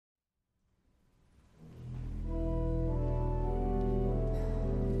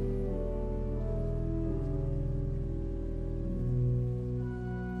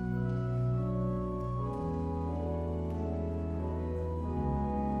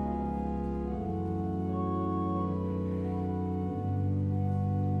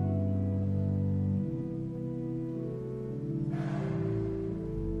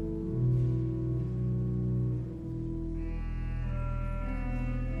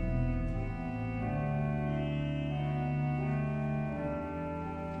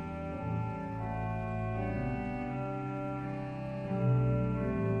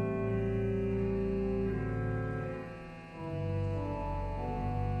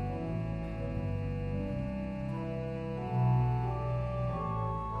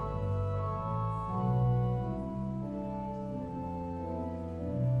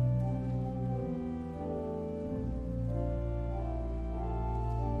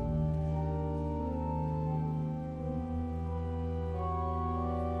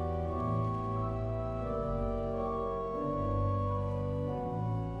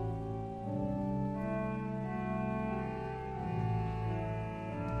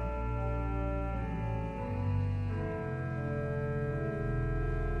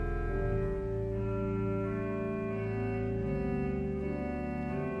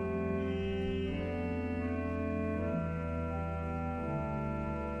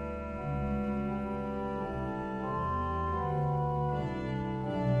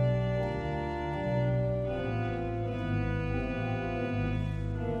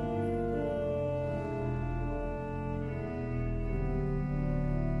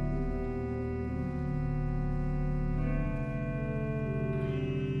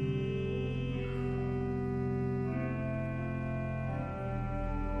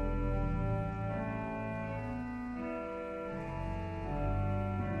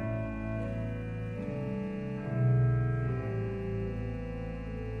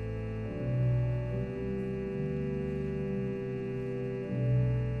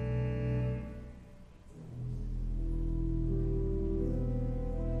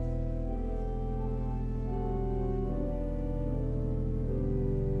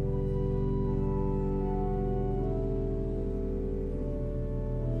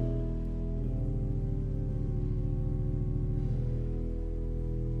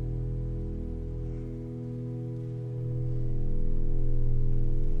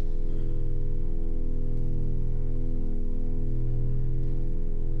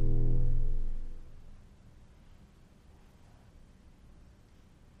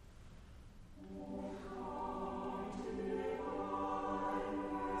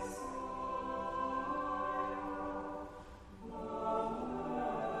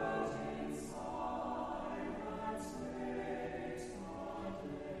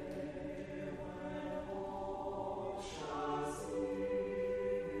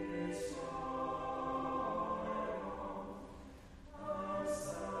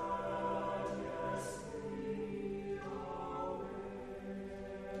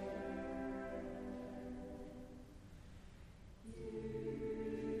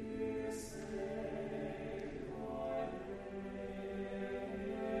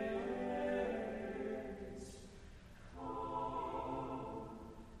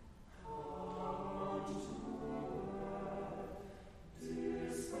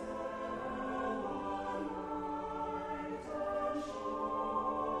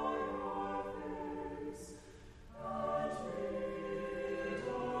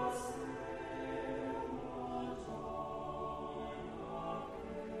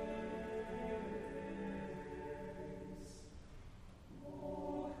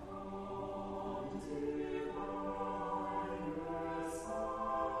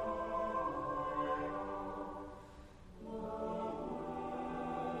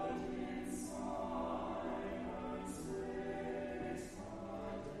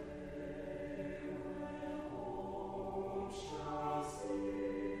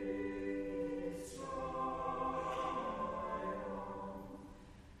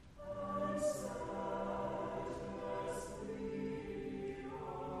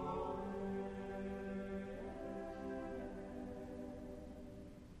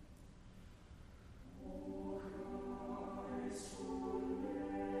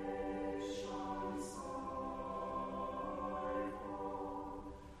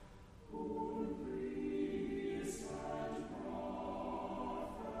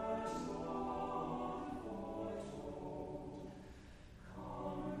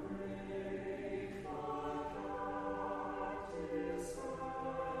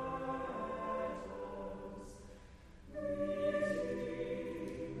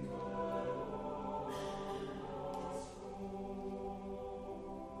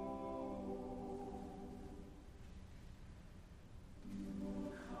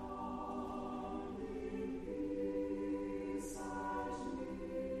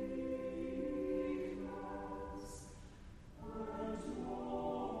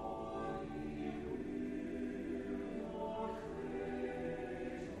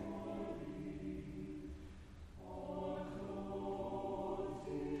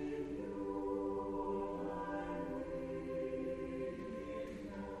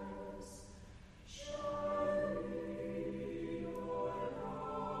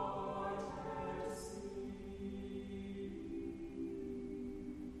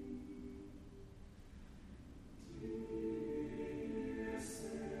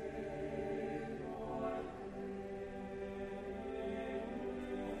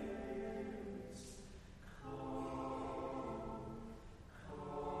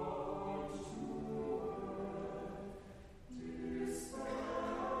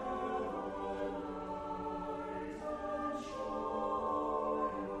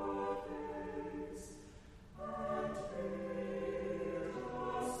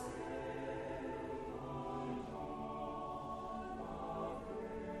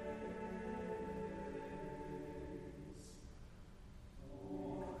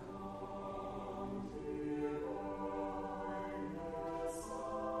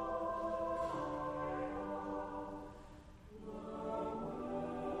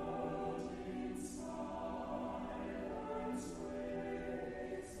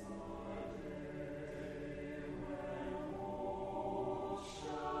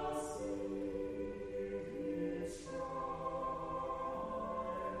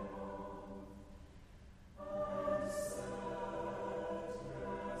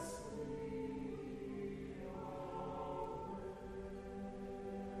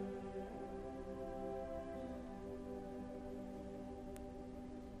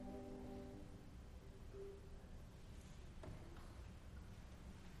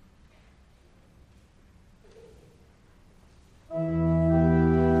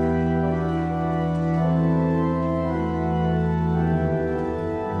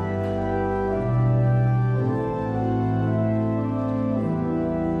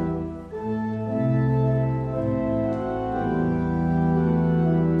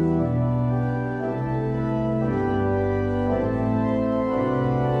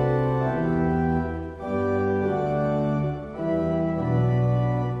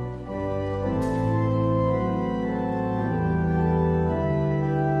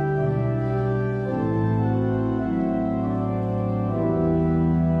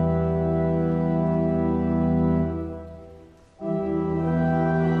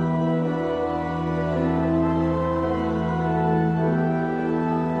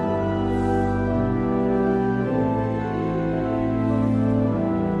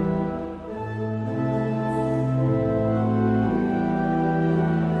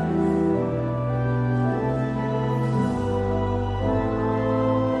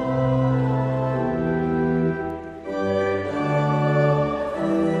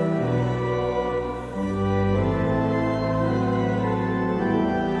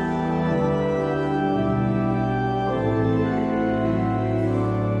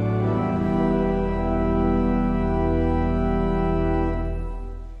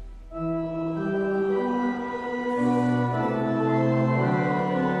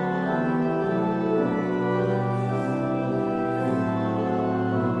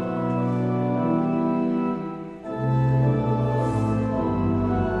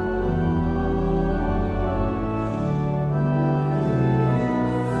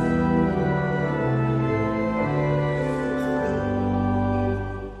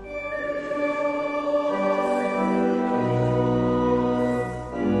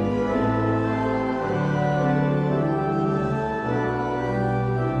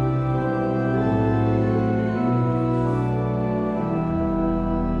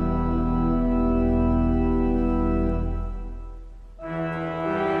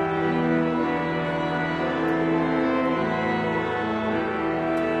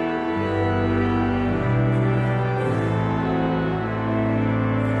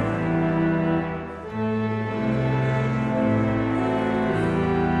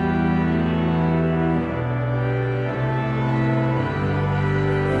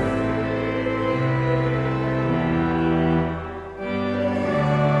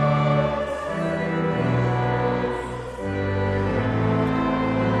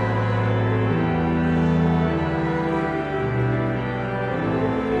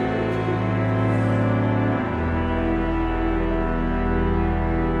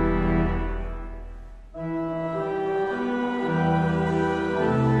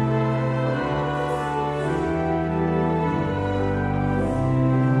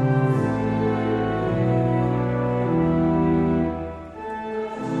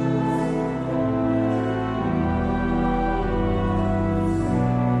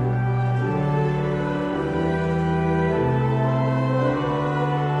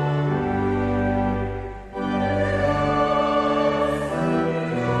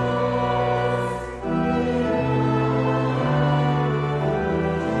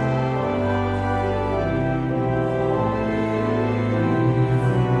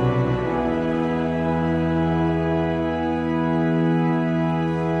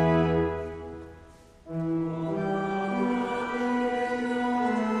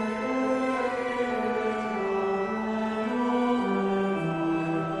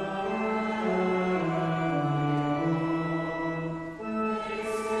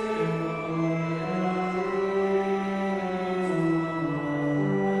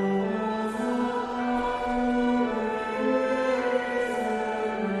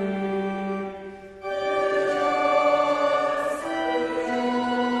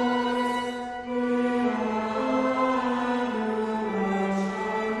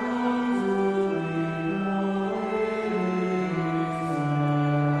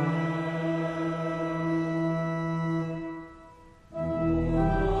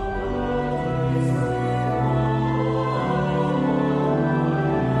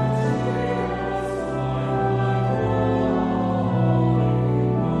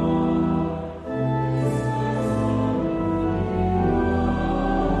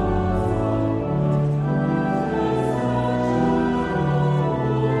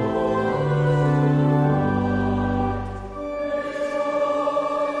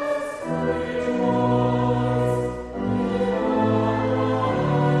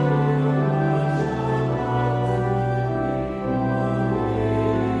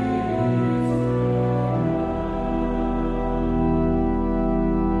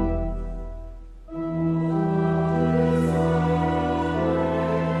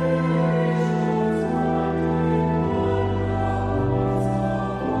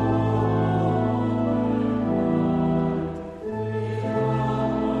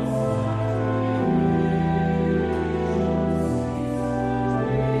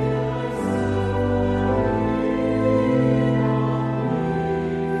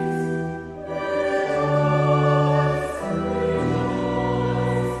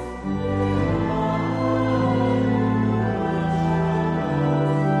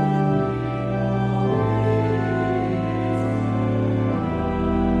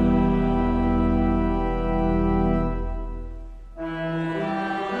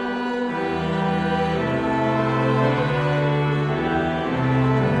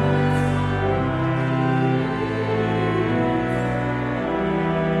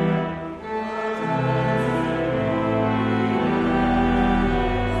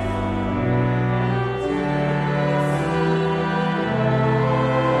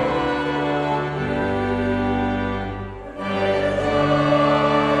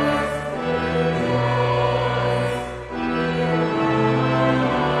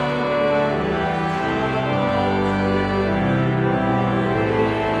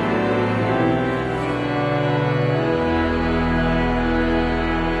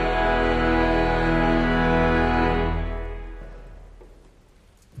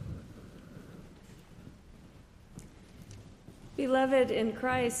in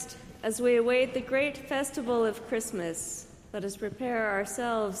Christ, as we await the great festival of Christmas, let us prepare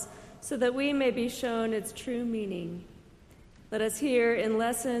ourselves so that we may be shown its true meaning. Let us hear in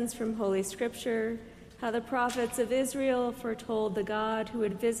lessons from Holy Scripture how the prophets of Israel foretold the God who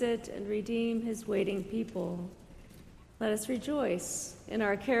would visit and redeem his waiting people. Let us rejoice in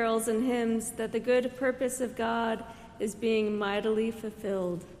our carols and hymns that the good purpose of God is being mightily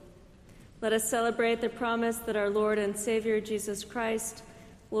fulfilled. Let us celebrate the promise that our Lord and Savior Jesus Christ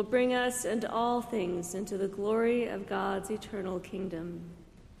will bring us and all things into the glory of God's eternal kingdom.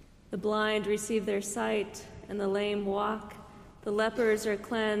 The blind receive their sight, and the lame walk. The lepers are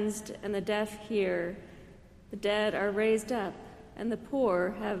cleansed, and the deaf hear. The dead are raised up, and the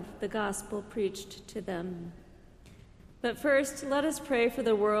poor have the gospel preached to them. But first, let us pray for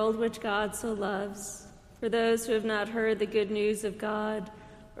the world which God so loves, for those who have not heard the good news of God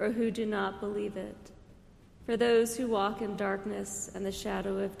or who do not believe it, for those who walk in darkness and the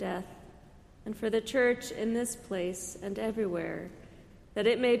shadow of death, and for the church in this place and everywhere, that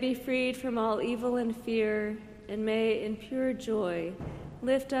it may be freed from all evil and fear, and may in pure joy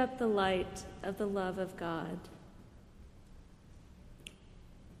lift up the light of the love of God.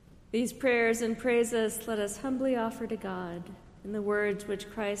 These prayers and praises let us humbly offer to God in the words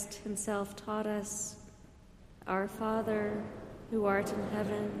which Christ himself taught us. Our Father, who art in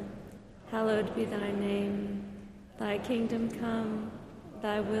heaven, hallowed be thy name. Thy kingdom come,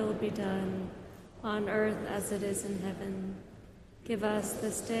 thy will be done, on earth as it is in heaven. Give us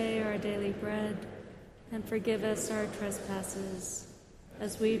this day our daily bread, and forgive us our trespasses,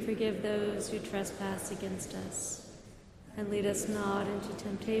 as we forgive those who trespass against us. And lead us not into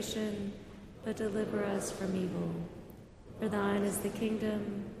temptation, but deliver us from evil. For thine is the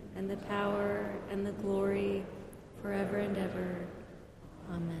kingdom, and the power, and the glory, forever and ever.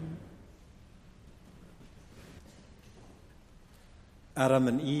 Amen. Adam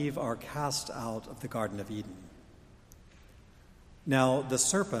and Eve are cast out of the Garden of Eden. Now the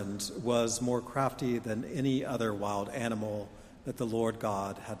serpent was more crafty than any other wild animal that the Lord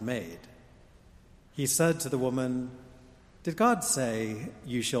God had made. He said to the woman, "Did God say,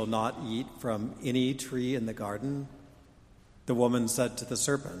 'You shall not eat from any tree in the garden?'" The woman said to the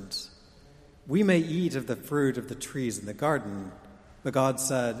serpent, "We may eat of the fruit of the trees in the garden, but God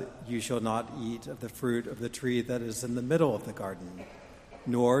said, 'You shall not eat of the fruit of the tree that is in the middle of the garden,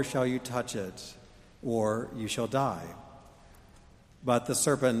 nor shall you touch it, or you shall die.'" But the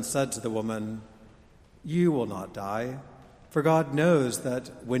serpent said to the woman, "You will not die, for God knows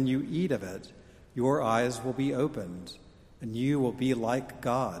that when you eat of it, your eyes will be opened, and you will be like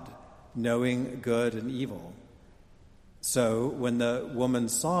God, knowing good and evil." So when the woman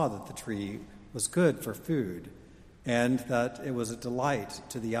saw that the tree was good for food, and that it was a delight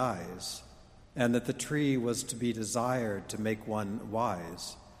to the eyes, and that the tree was to be desired to make one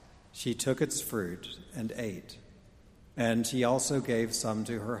wise, she took its fruit and ate. And she also gave some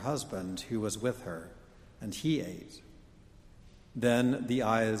to her husband who was with her, and he ate. Then the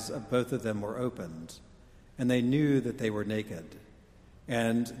eyes of both of them were opened, and they knew that they were naked.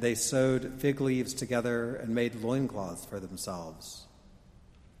 And they sewed fig leaves together and made loincloths for themselves.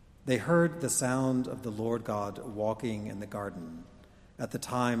 They heard the sound of the Lord God walking in the garden at the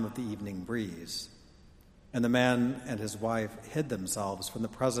time of the evening breeze. And the man and his wife hid themselves from the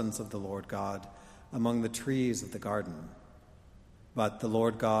presence of the Lord God among the trees of the garden. But the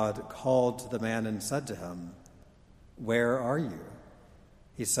Lord God called to the man and said to him, "Where are you?"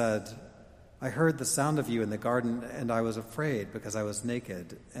 He said, "I heard the sound of you in the garden, and I was afraid because I was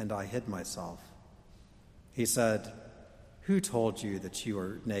naked, and I hid myself." He said, "Who told you that you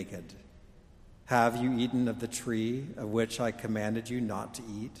were naked? Have you eaten of the tree of which I commanded you not to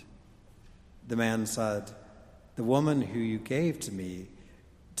eat?" The man said, "The woman who you gave to me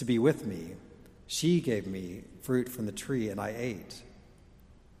to be with me, she gave me fruit from the tree, and I ate."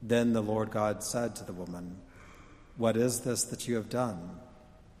 Then the Lord God said to the woman, "What is this that you have done?"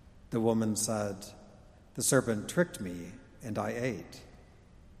 The woman said, "The serpent tricked me, and I ate."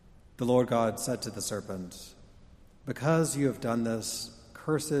 The Lord God said to the serpent, "Because you have done this,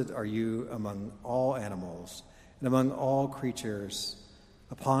 cursed are you among all animals and among all creatures.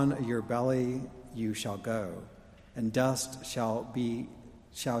 Upon your belly you shall go, and dust you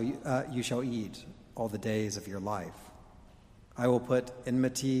shall eat all the days of your life. I will put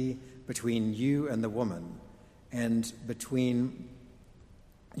enmity between you and the woman, and between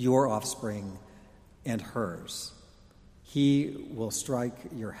your offspring and hers. He will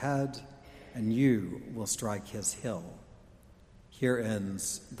strike your head, and you will strike his heel." Here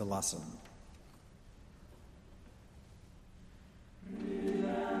ends the lesson.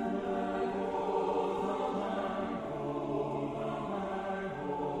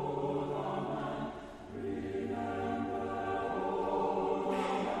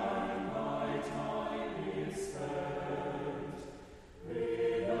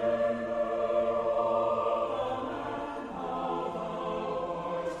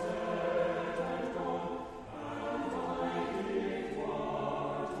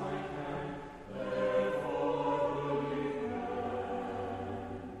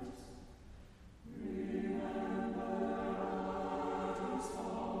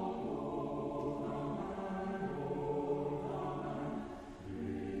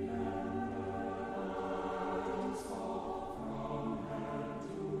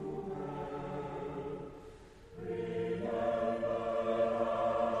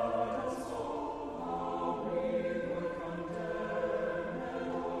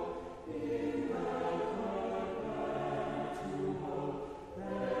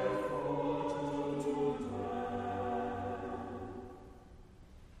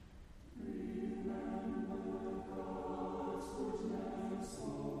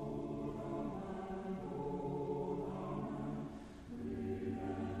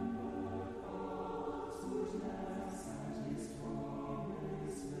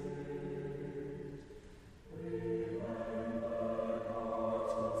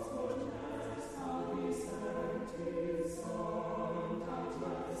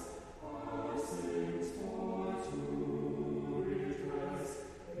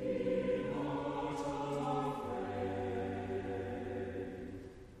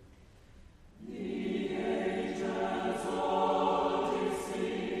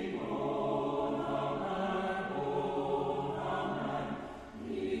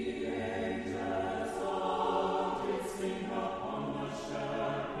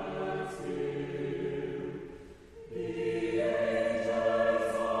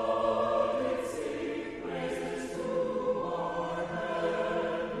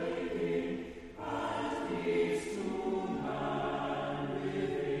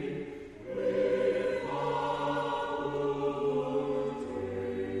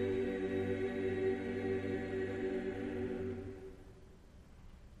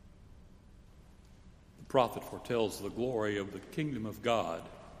 prophet foretells the glory of the kingdom of God.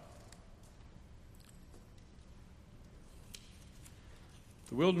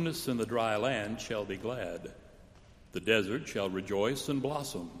 The wilderness and the dry land shall be glad. The desert shall rejoice and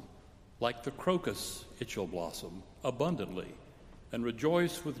blossom. Like the crocus it shall blossom abundantly, and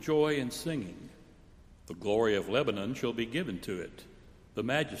rejoice with joy and singing. The glory of Lebanon shall be given to it, the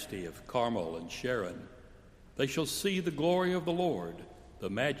majesty of Carmel and Sharon. They shall see the glory of the Lord, the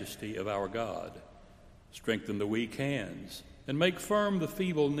majesty of our God. Strengthen the weak hands, and make firm the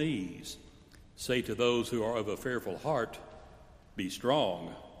feeble knees. Say to those who are of a fearful heart, be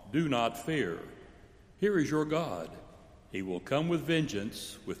strong, do not fear. Here is your God. He will come with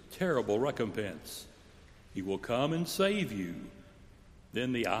vengeance, with terrible recompense. He will come and save you.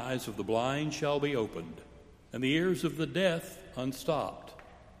 Then the eyes of the blind shall be opened, and the ears of the deaf unstopped.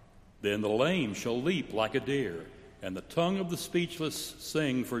 Then the lame shall leap like a deer, and the tongue of the speechless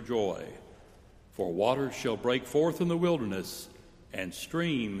sing for joy. For waters shall break forth in the wilderness, and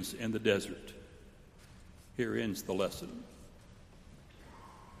streams in the desert. Here ends the lesson.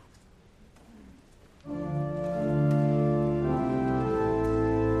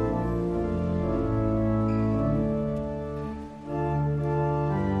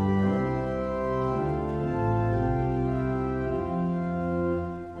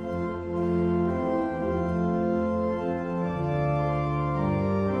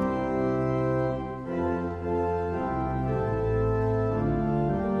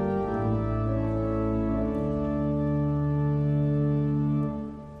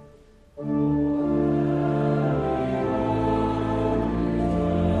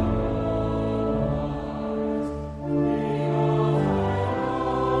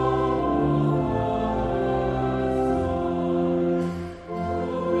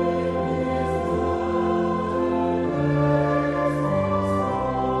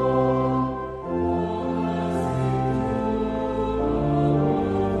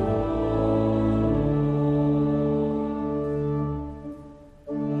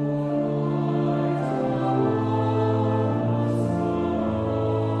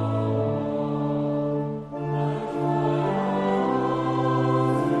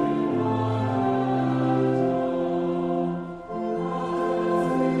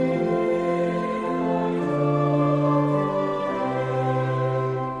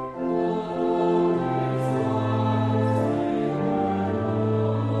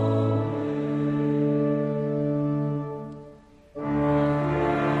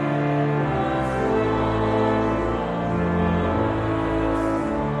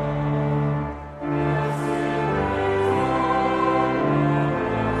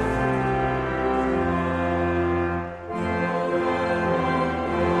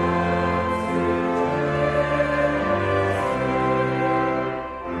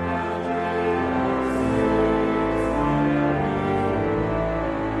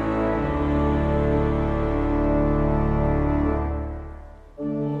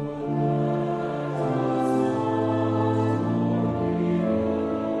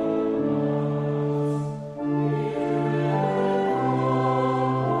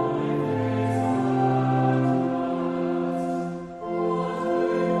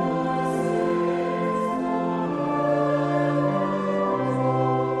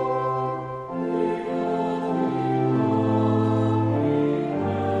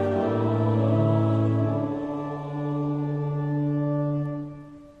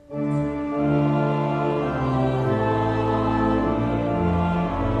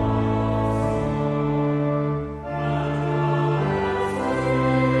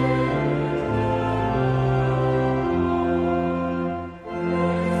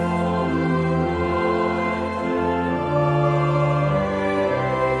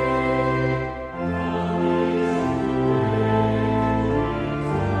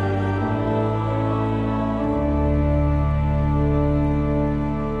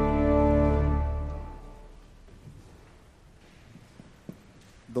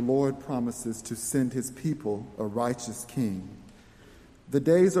 The Lord promises to send his people a righteous king. The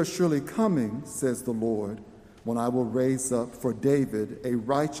days are surely coming, says the Lord, when I will raise up for David a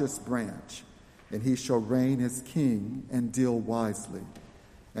righteous branch, and he shall reign as king and deal wisely,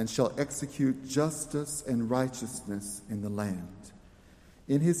 and shall execute justice and righteousness in the land.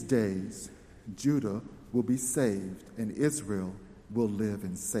 In his days, Judah will be saved, and Israel will live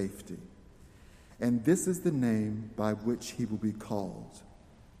in safety. And this is the name by which he will be called.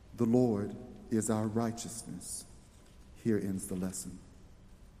 The Lord is our righteousness. Here ends the lesson.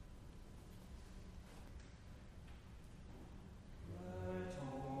 Let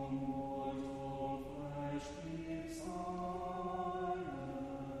all flesh keep silence.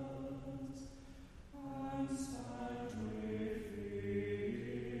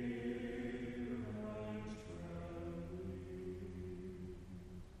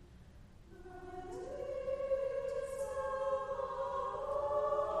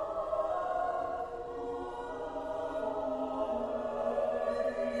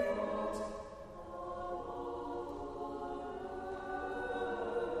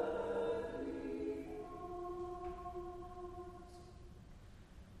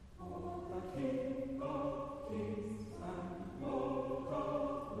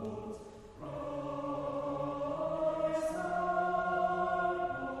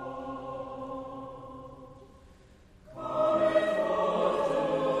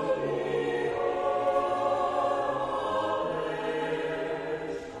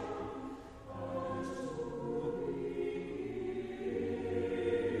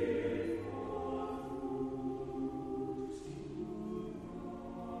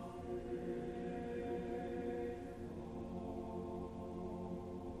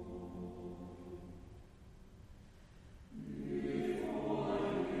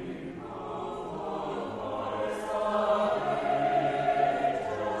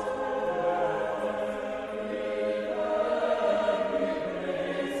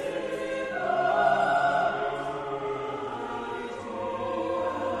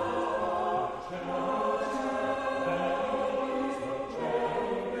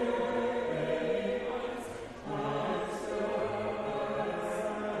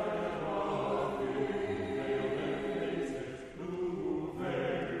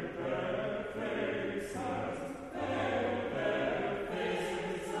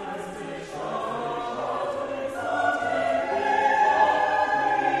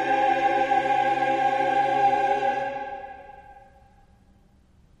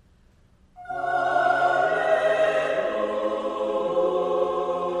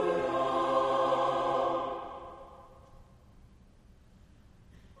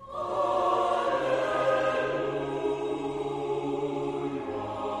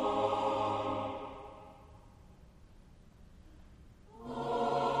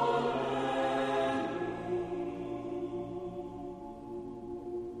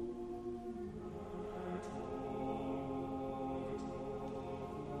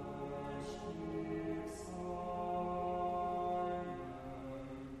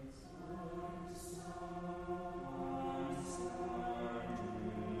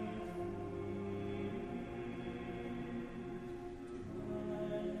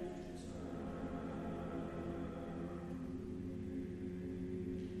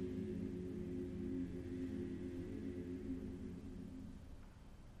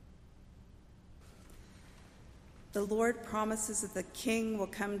 The Lord promises that the king will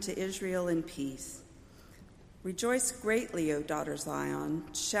come to Israel in peace. Rejoice greatly, O daughter Zion.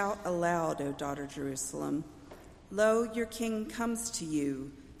 Shout aloud, O daughter Jerusalem. Lo, your king comes to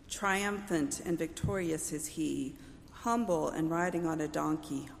you. Triumphant and victorious is he, humble and riding on a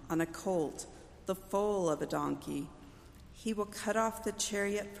donkey, on a colt, the foal of a donkey. He will cut off the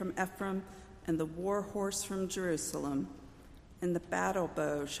chariot from Ephraim and the war horse from Jerusalem. And the battle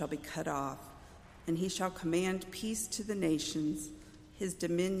bow shall be cut off, and he shall command peace to the nations. His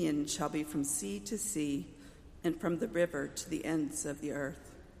dominion shall be from sea to sea, and from the river to the ends of the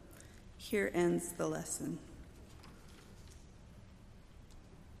earth. Here ends the lesson.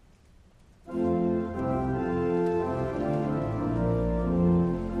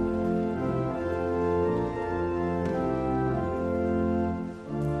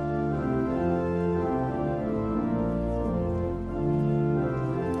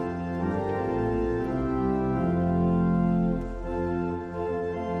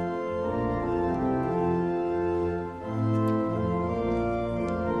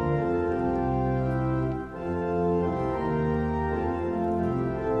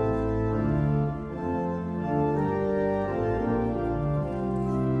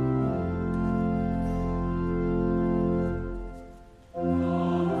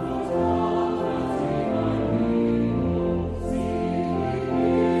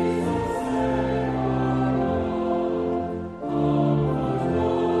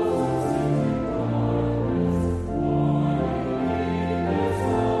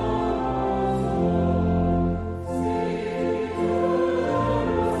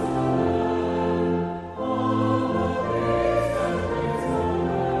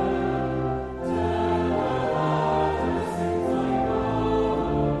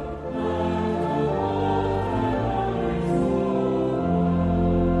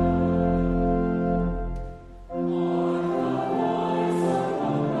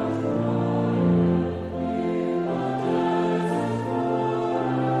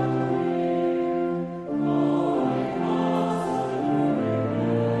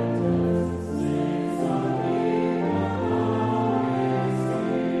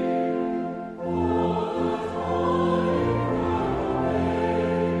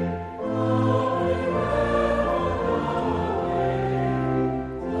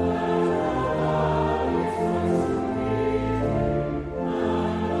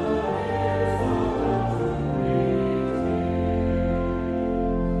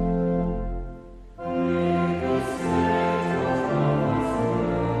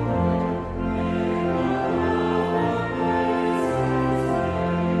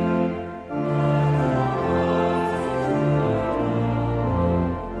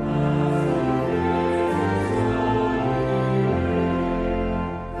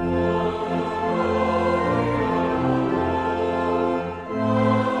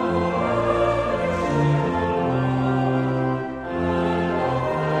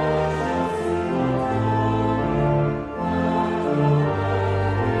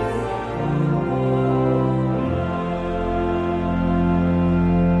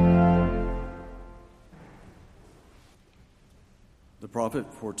 The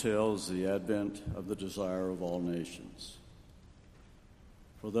prophet foretells the advent of the desire of all nations.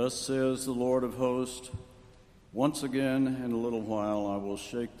 For thus says the Lord of hosts, once again in a little while I will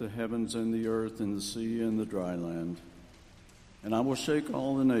shake the heavens and the earth and the sea and the dry land, and I will shake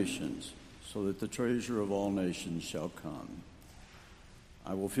all the nations, so that the treasure of all nations shall come.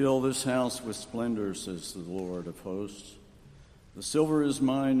 I will fill this house with splendor, says the Lord of hosts. The silver is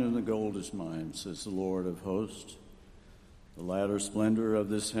mine and the gold is mine, says the Lord of hosts. The latter splendor of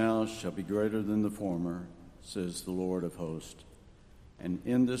this house shall be greater than the former, says the Lord of hosts. And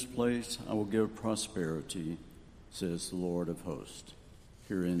in this place I will give prosperity, says the Lord of hosts.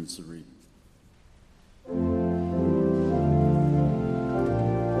 Here ends the reading.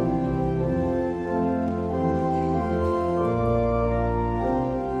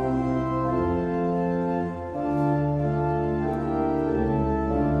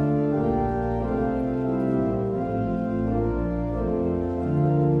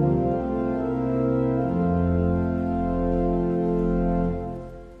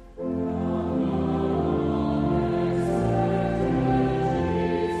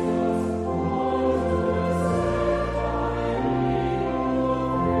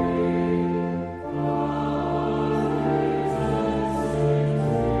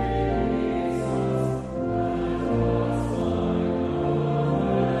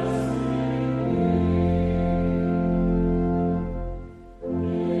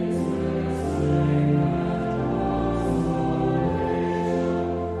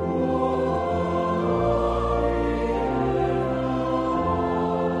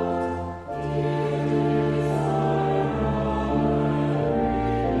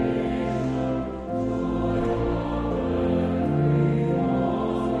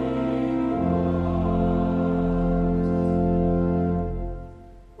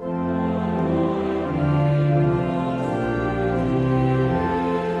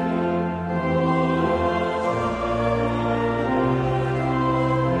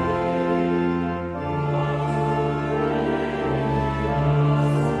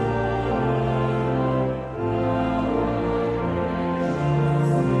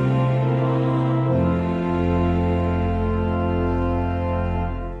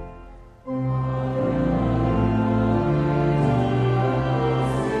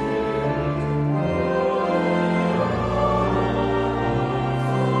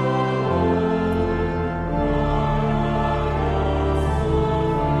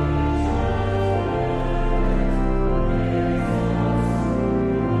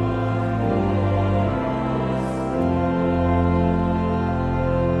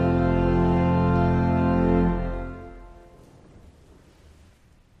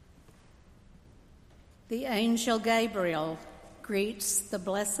 angel Gabriel greets the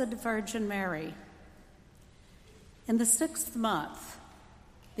Blessed Virgin Mary. In the 6th month,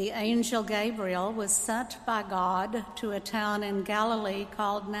 the angel Gabriel was sent by God to a town in Galilee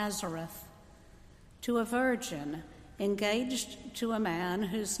called Nazareth, to a virgin engaged to a man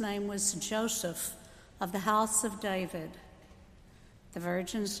whose name was Joseph of the house of David. The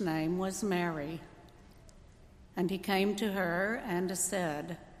virgin's name was Mary. And he came to her and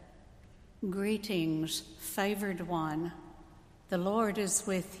said, "Greetings, favored one, the Lord is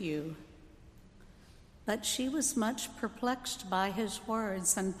with you." But she was much perplexed by his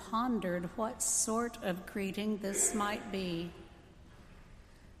words and pondered what sort of greeting this might be.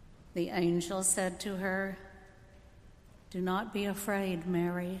 The angel said to her, "Do not be afraid,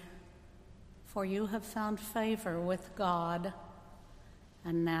 Mary, for you have found favor with God.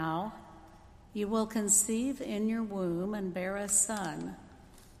 And now you will conceive in your womb and bear a son,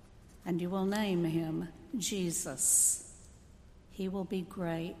 and you will name him Jesus. He will be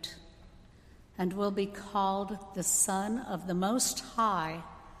great and will be called the Son of the Most High.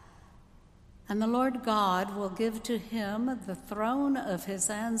 And the Lord God will give to him the throne of his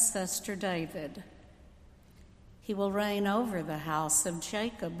ancestor David. He will reign over the house of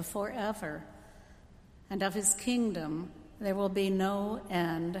Jacob forever, and of his kingdom there will be no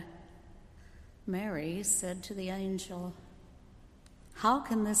end." Mary said to the angel, "How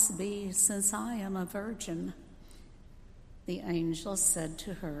can this be, since I am a virgin?" The angel said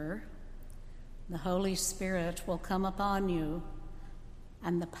to her, "The Holy Spirit will come upon you,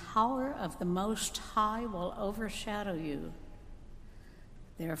 and the power of the Most High will overshadow you.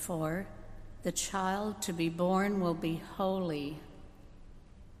 Therefore, the child to be born will be holy.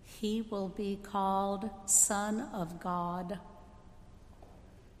 He will be called Son of God."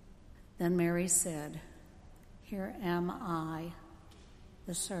 Then Mary said, "Here am I,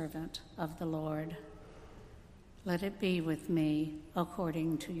 the servant of the Lord. Let it be with me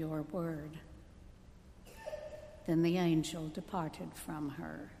according to your word." Then the angel departed from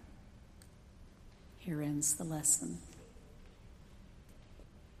her. Here ends the lesson.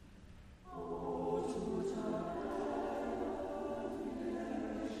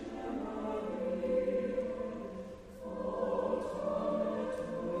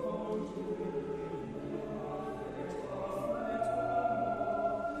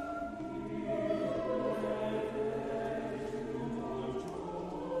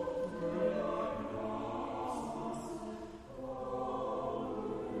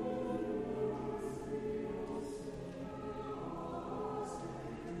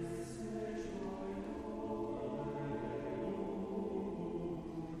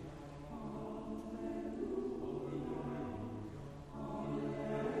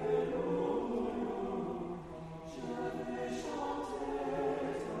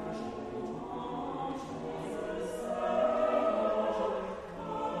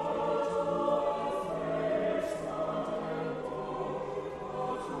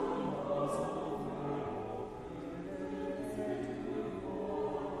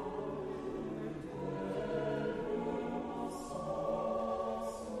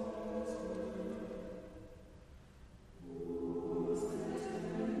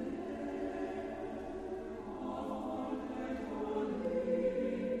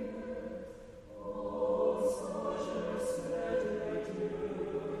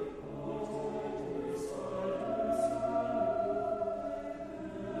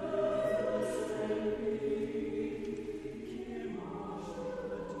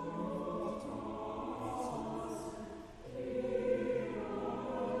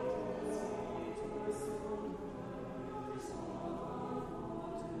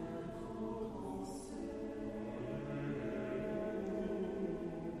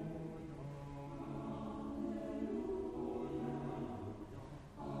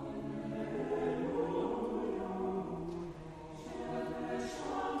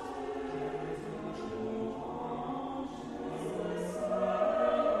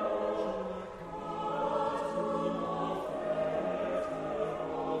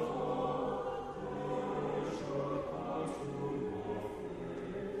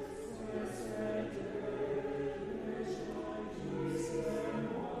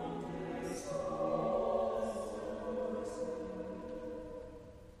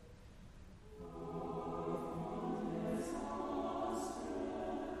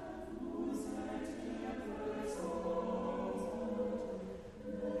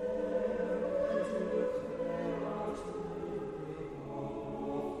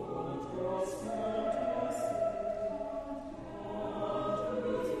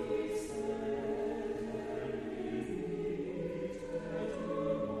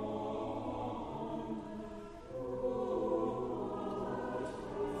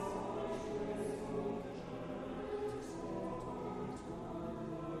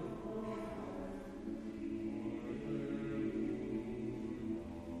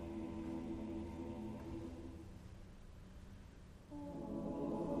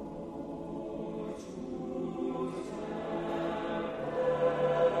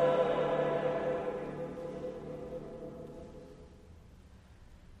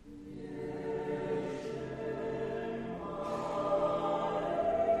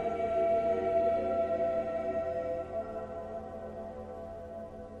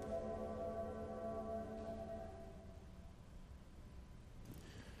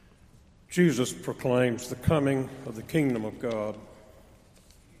 Jesus proclaims the coming of the kingdom of God.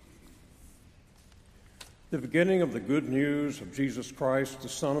 The beginning of the good news of Jesus Christ, the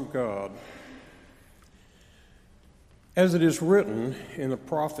Son of God. As it is written in the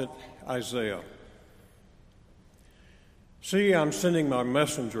prophet Isaiah, "See, I'm sending my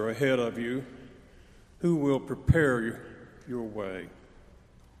messenger ahead of you, who will prepare your way.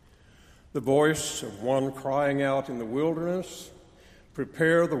 The voice of one crying out in the wilderness,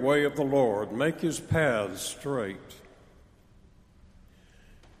 prepare the way of the Lord, make his paths straight."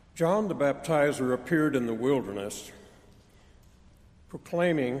 John the Baptizer appeared in the wilderness,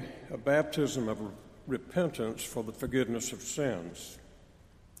 proclaiming a baptism of repentance for the forgiveness of sins.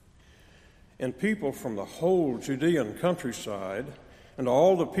 And people from the whole Judean countryside and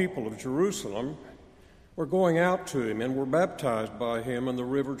all the people of Jerusalem were going out to him and were baptized by him in the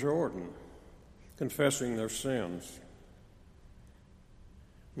river Jordan, confessing their sins.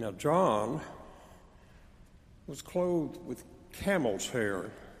 Now John was clothed with camel's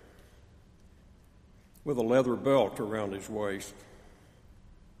hair, with a leather belt around his waist,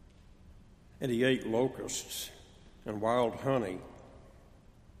 and he ate locusts and wild honey.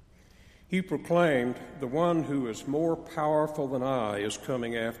 He proclaimed, "The one who is more powerful than I is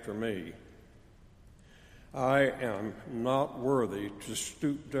coming after me. I am not worthy to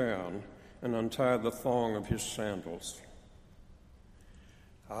stoop down and untie the thong of his sandals.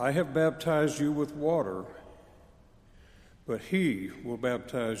 I have baptized you with water, but he will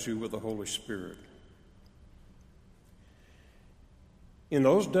baptize you with the Holy Spirit." In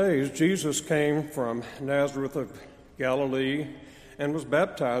those days, Jesus came from Nazareth of Galilee and was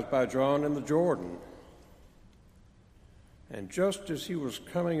baptized by John in the Jordan. And just as he was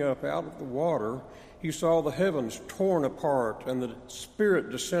coming up out of the water, he saw the heavens torn apart and the Spirit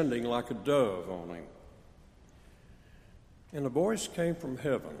descending like a dove on him. And a voice came from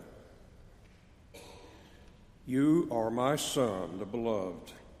heaven, "You are my Son, the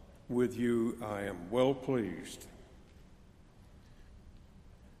beloved. With you I am well pleased."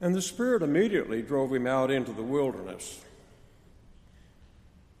 And the Spirit immediately drove him out into the wilderness.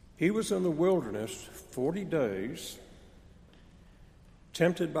 He was in the wilderness 40 days,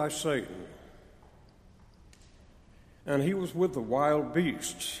 tempted by Satan. And he was with the wild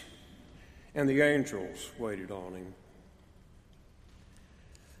beasts, and the angels waited on him.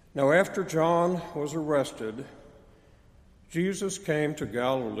 Now, after John was arrested, Jesus came to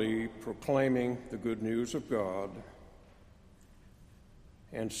Galilee proclaiming the good news of God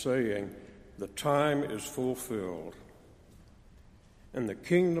and saying, "The time is fulfilled, and the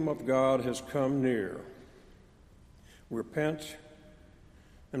kingdom of God has come near. Repent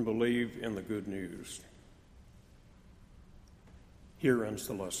and believe in the good news." Here ends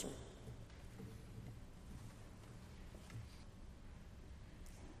the lesson.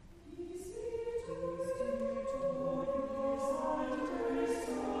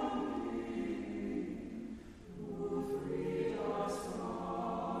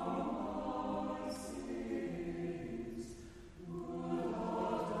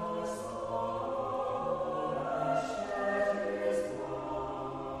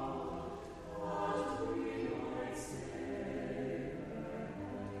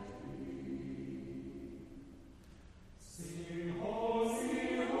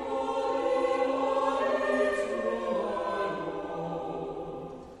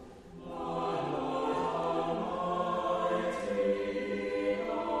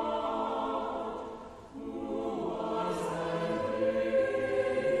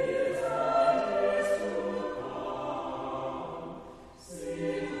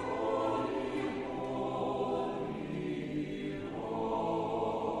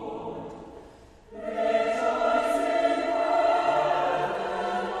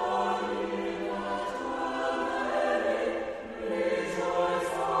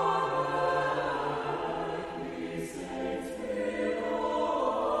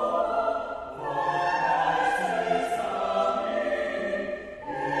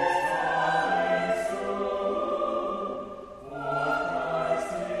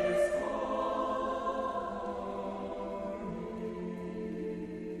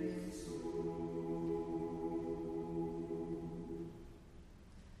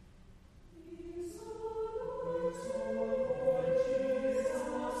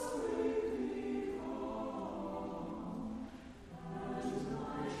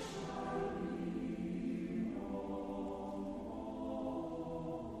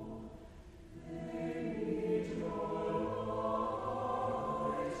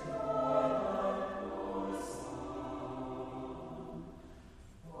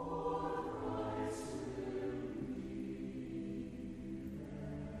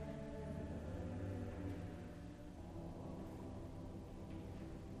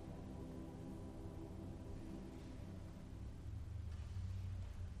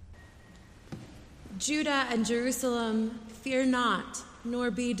 Judah and Jerusalem, fear not,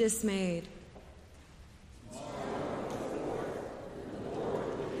 nor be dismayed.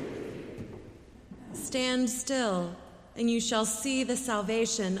 Stand still, and you shall see the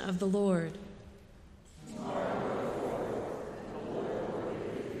salvation of the Lord.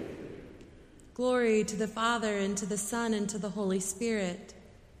 Glory to the Father, and to the Son, and to the Holy Spirit.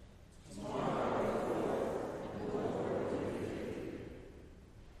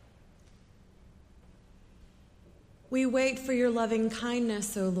 We wait for your loving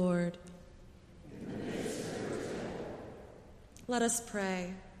kindness, O Lord. Let us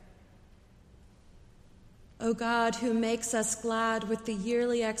pray. O God, who makes us glad with the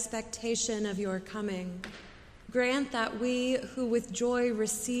yearly expectation of your coming, grant that we, who with joy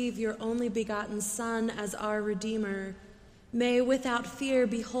receive your only begotten Son as our Redeemer, may without fear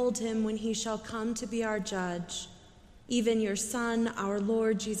behold him when he shall come to be our judge, even your Son, our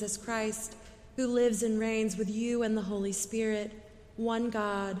Lord Jesus Christ, who lives and reigns with you and the Holy Spirit, one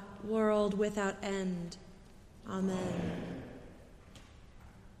God, world without end. Amen.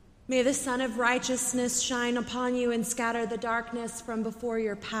 May the Sun of Righteousness shine upon you and scatter the darkness from before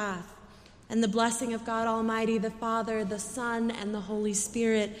your path. And the blessing of God Almighty, the Father, the Son, and the Holy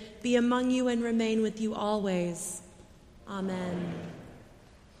Spirit be among you and remain with you always. Amen.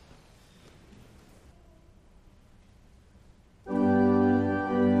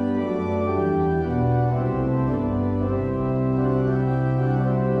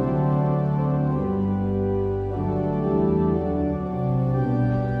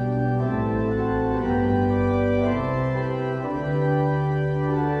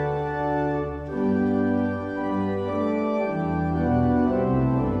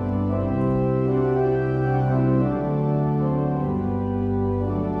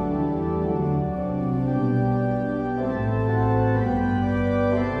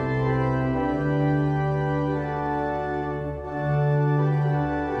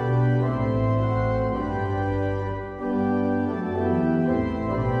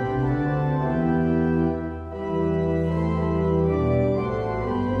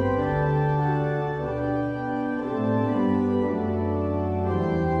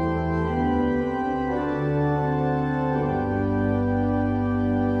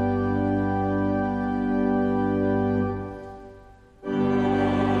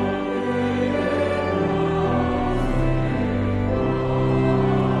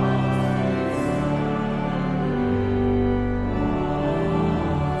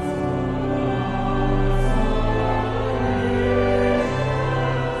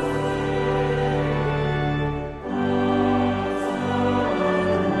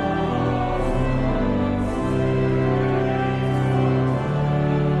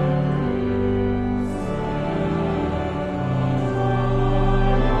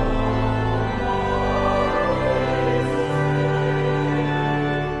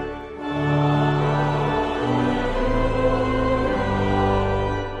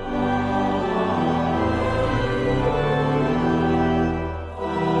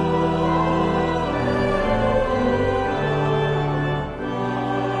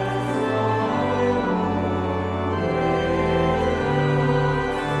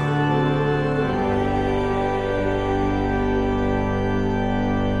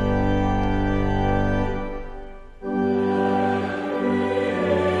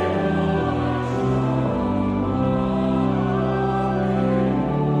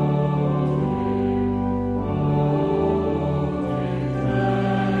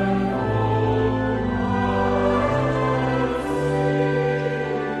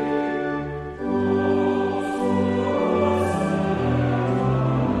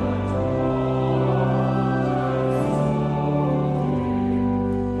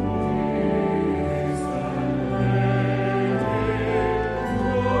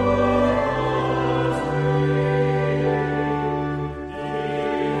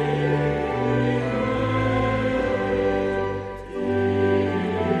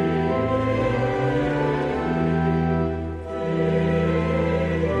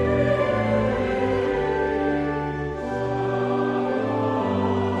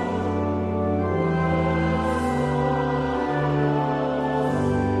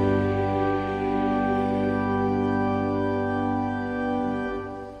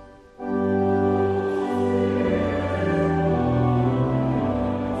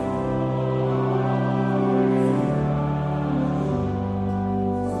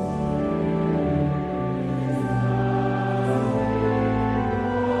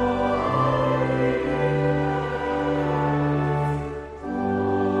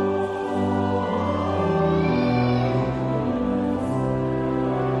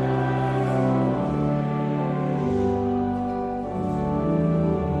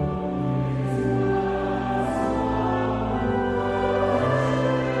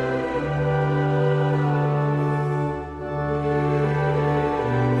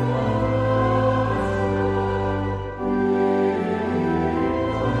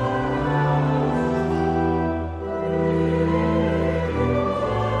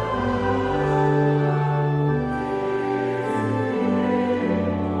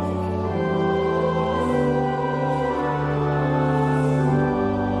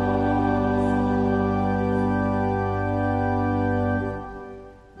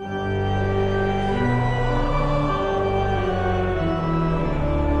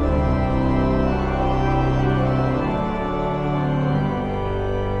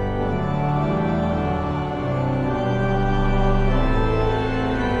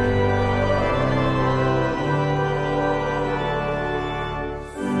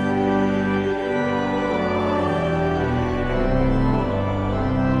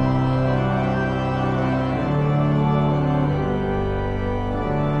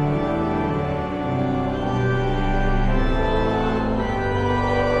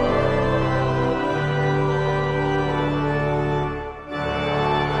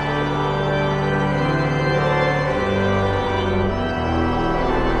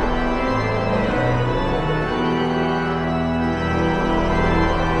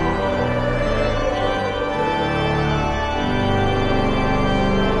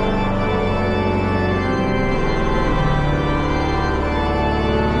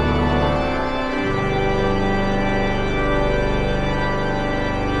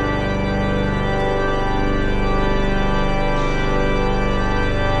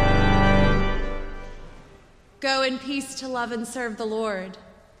 Go in peace to love and serve the Lord.